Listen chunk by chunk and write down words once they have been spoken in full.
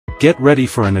Get ready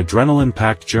for an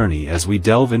adrenaline-packed journey as we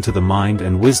delve into the mind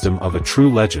and wisdom of a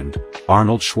true legend,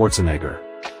 Arnold Schwarzenegger.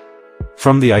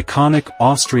 From the iconic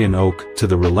Austrian Oak to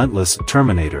the relentless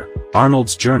Terminator,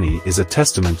 Arnold's journey is a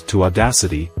testament to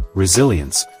audacity,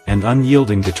 resilience, and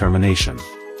unyielding determination.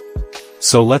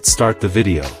 So let's start the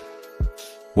video.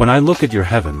 When I look at your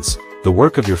heavens, the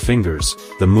work of your fingers,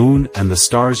 the moon and the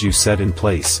stars you set in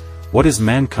place, what is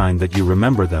mankind that you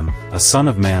remember them, a son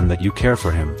of man that you care for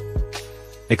him?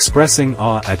 Expressing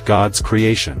awe at God's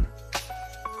creation.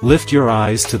 Lift your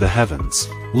eyes to the heavens.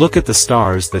 Look at the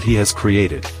stars that he has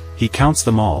created. He counts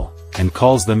them all, and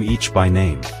calls them each by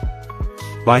name.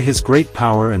 By his great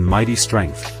power and mighty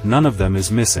strength, none of them is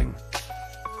missing.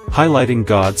 Highlighting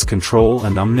God's control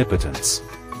and omnipotence.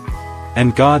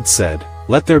 And God said,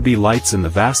 "Let there be lights in the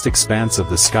vast expanse of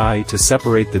the sky to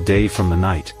separate the day from the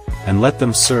night, and let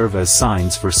them serve as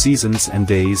signs for seasons and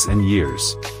days and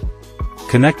years."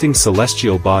 Connecting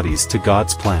celestial bodies to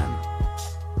God's plan.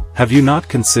 Have you not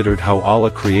considered how Allah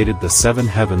created the seven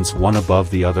heavens one above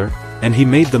the other? And he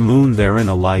made the moon therein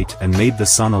a light and made the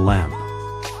sun a lamp.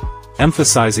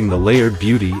 Emphasizing the layered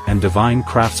beauty and divine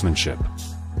craftsmanship.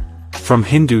 From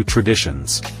Hindu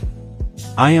traditions.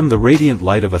 I am the radiant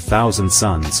light of 1,000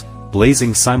 suns,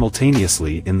 blazing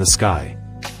simultaneously in the sky.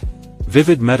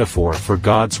 Vivid metaphor for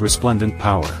God's resplendent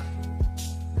power.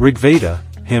 Rigveda,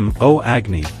 hymn, O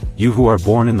Agni, you who are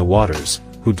born in the waters,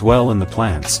 who dwell in the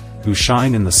plants, who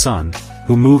shine in the sun,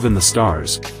 who move in the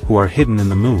stars, who are hidden in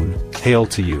the moon, hail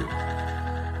to you.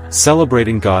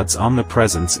 Celebrating God's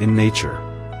omnipresence in nature.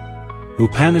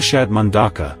 Upanishad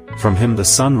Mundaka, from him the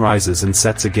sun rises and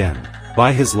sets again.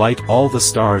 By his light all the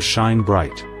stars shine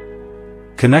bright.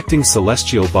 Connecting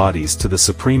celestial bodies to the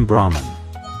Supreme Brahman.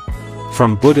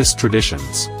 From Buddhist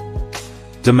traditions.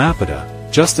 Dhammapada,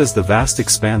 just as the vast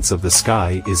expanse of the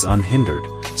sky is unhindered,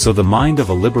 so the mind of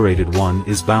a liberated one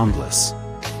is boundless.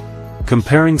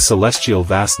 Comparing celestial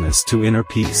vastness to inner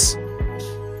peace.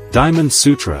 Diamond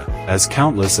Sutra, as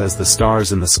countless as the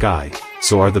stars in the sky,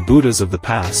 so are the Buddhas of the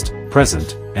past,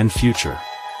 present, and future.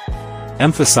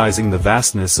 Emphasizing the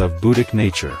vastness of Buddhic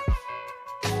nature.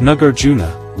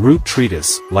 Nagarjuna, root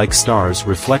treatise, like stars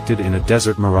reflected in a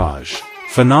desert mirage.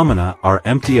 Phenomena are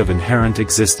empty of inherent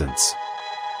existence.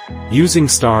 Using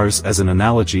stars as an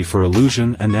analogy for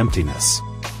illusion and emptiness.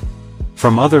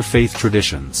 From other faith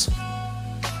traditions.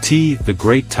 The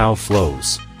great Tao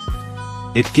flows.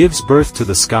 It gives birth to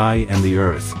the sky and the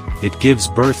earth, it gives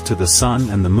birth to the sun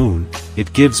and the moon,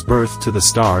 it gives birth to the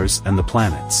stars and the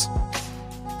planets.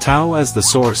 Tao as the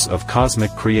source of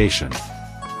cosmic creation.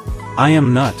 I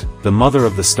am Nut, the mother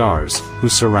of the stars, who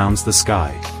surrounds the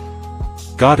sky.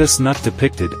 Goddess Nut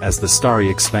depicted as the starry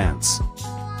expanse.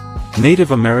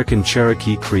 Native American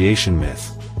Cherokee creation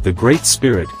myth. The Great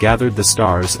Spirit gathered the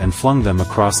stars and flung them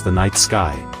across the night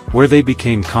sky, where they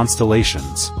became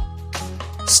constellations.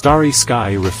 Starry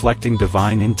sky reflecting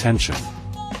divine intention.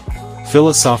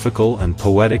 Philosophical and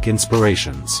poetic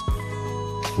inspirations.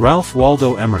 Ralph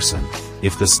Waldo Emerson,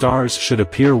 if the stars should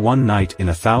appear one night in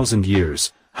 1,000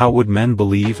 years, how would men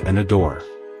believe and adore?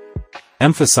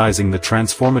 Emphasizing the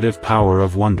transformative power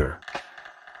of wonder.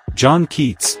 John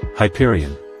Keats,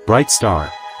 Hyperion, bright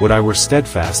star, would I were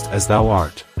steadfast as thou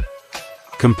art.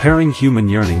 Comparing human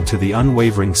yearning to the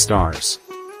unwavering stars.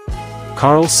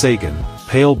 Carl Sagan,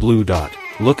 pale blue dot,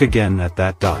 look again at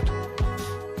that dot.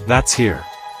 That's here.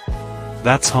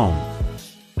 That's home.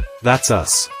 That's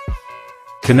us.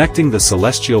 Connecting the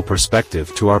celestial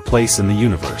perspective to our place in the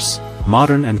universe,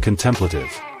 modern and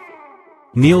contemplative.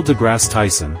 Neil deGrasse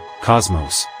Tyson,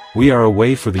 Cosmos, we are a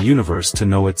way for the universe to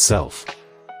know itself.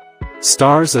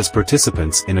 Stars as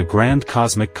participants in a grand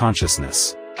cosmic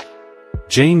consciousness.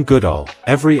 Jane Goodall,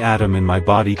 every atom in my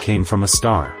body came from a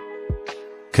star.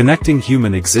 Connecting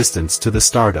human existence to the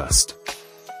stardust.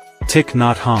 Thich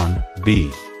Nhat Hanh, B.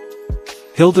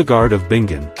 Hildegard of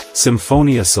Bingen,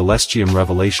 Symphonia Celestium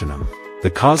Revelationum,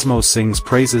 the cosmos sings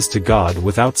praises to God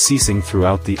without ceasing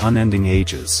throughout the unending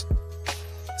ages.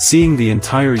 Seeing the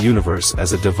entire universe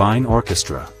as a divine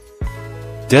orchestra.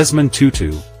 Desmond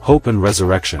Tutu, Hope and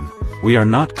Resurrection, we are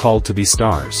not called to be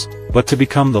stars, but to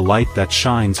become the light that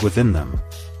shines within them.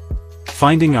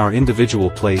 Finding our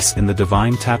individual place in the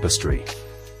divine tapestry.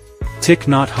 Thich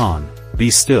Nhat Hanh,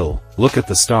 be still, look at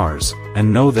the stars,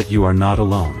 and know that you are not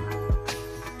alone.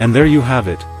 And there you have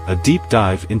it, a deep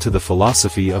dive into the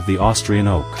philosophy of the Austrian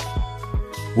Oak.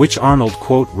 Which Arnold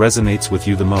quote resonates with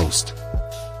you the most?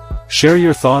 Share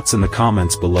your thoughts in the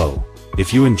comments below.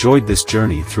 If you enjoyed this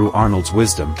journey through Arnold's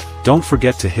wisdom, don't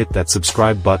forget to hit that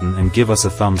subscribe button and give us a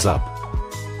thumbs up.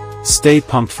 Stay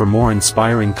pumped for more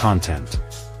inspiring content.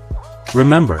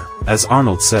 Remember, as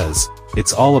Arnold says,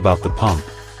 it's all about the pump.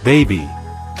 baby.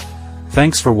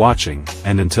 Thanks for watching,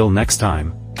 and until next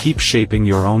time, keep shaping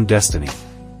your own destiny.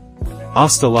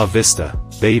 Hasta la vista,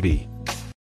 baby.